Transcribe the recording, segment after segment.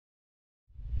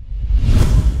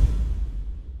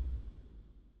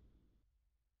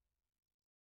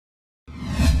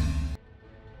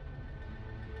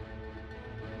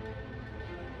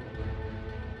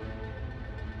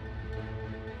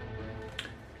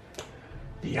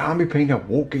the Army Painter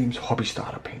Wargames Hobby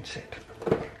Starter Paint Set.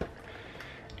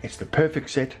 It's the perfect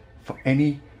set for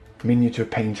any miniature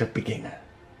painter beginner.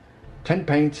 10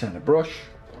 paints and a brush,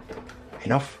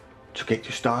 enough to get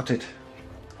you started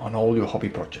on all your hobby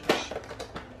projects.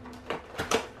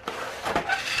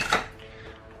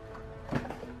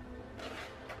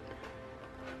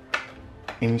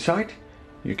 Inside,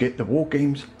 you get the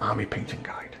Wargames Army Painting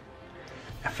Guide,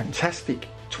 a fantastic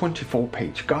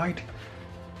 24-page guide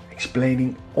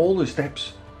explaining all the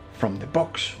steps from the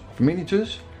box of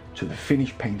miniatures to the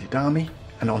finished painted army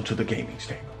and onto the gaming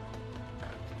stable.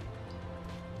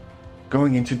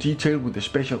 Going into detail with the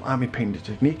special army painter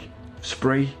technique,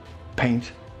 spray,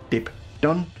 paint, dip,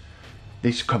 done,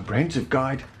 this comprehensive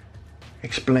guide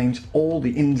explains all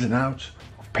the ins and outs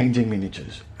of painting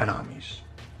miniatures and armies.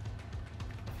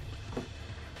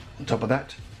 On top of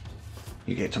that,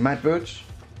 you get some adverts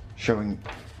showing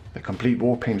the complete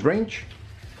war paint range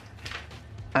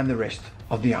and the rest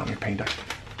of the Army Painter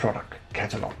product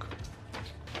catalogue.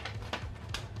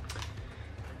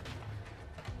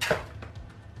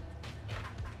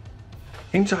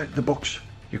 Inside the box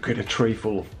you get a tray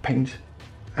full of paint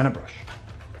and a brush.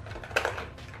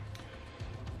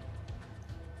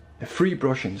 The free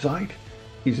brush inside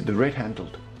is the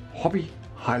red-handled Hobby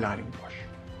Highlighting Brush.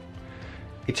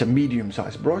 It's a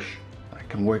medium-sized brush that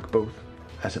can work both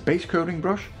as a base coating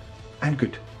brush and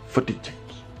good for details.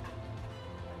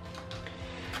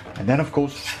 And then of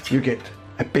course you get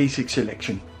a basic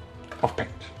selection of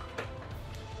paint.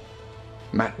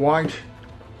 Matte white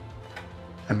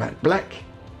and matte black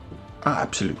are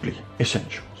absolutely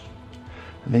essentials.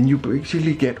 And then you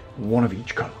basically get one of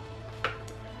each color.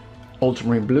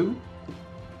 Ultramarine blue,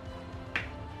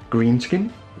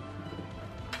 greenskin,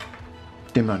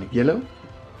 demonic yellow,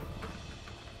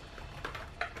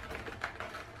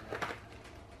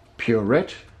 pure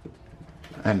red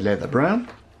and leather brown.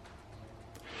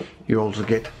 You also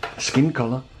get a skin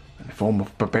color in the form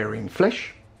of barbarian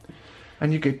flesh,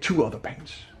 and you get two other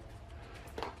paints.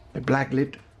 The black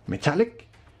lid metallic,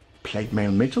 plate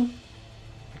mail metal,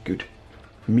 a good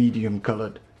medium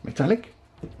colored metallic,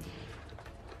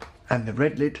 and the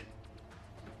red lid,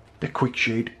 the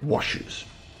Quickshade Washes.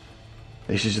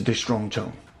 This is the strong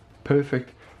tone,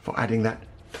 perfect for adding that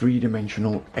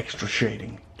three-dimensional extra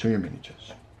shading to your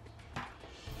miniatures.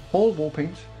 All war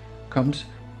paints comes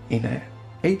in a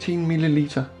 18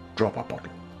 milliliter dropper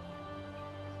bottle.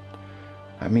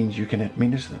 That means you can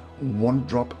administer one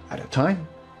drop at a time,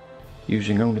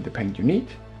 using only the paint you need,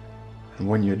 and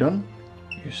when you're done,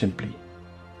 you simply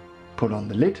put on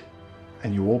the lid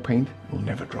and your war paint will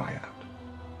never dry out.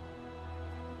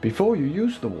 Before you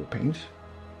use the war paints,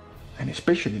 and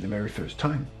especially the very first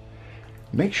time,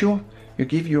 make sure you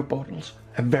give your bottles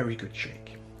a very good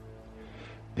shake.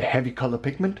 The heavy color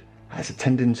pigment has a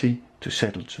tendency to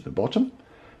settle to the bottom,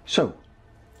 so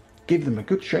give them a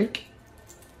good shake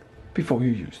before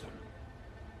you use them.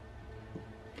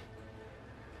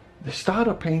 The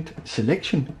starter paint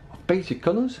selection of basic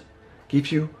colors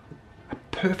gives you a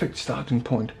perfect starting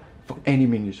point for any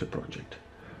miniature project.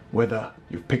 Whether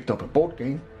you've picked up a board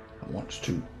game and wants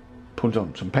to put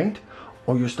on some paint,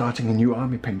 or you're starting a new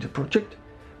army painter project,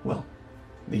 well,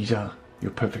 these are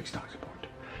your perfect starting point.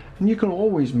 And you can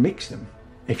always mix them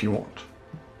if you want.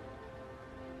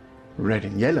 Red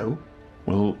and yellow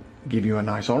will give you a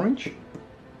nice orange,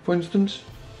 for instance,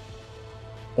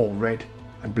 or red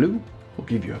and blue will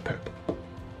give you a purple.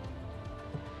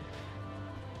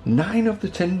 9 of the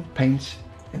 10 paints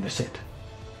in the set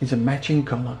is a matching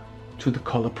color to the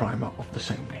color primer of the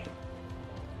same name.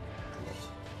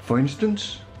 For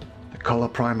instance, the color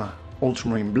primer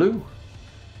ultramarine blue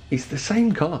is the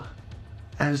same color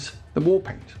as the war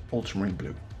paint ultramarine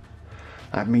blue.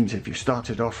 That means if you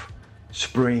started off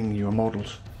spraying your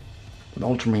models with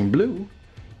ultramarine blue,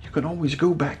 you can always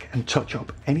go back and touch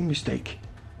up any mistake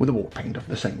with a war paint of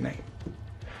the same name.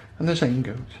 And the same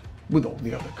goes with all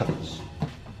the other colors.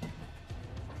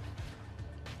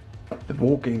 The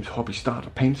Wargames Hobby Starter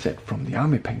Paint Set from the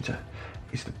Army Painter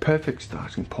is the perfect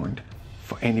starting point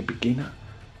for any beginner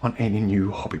on any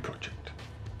new hobby project.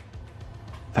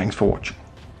 Thanks for watching.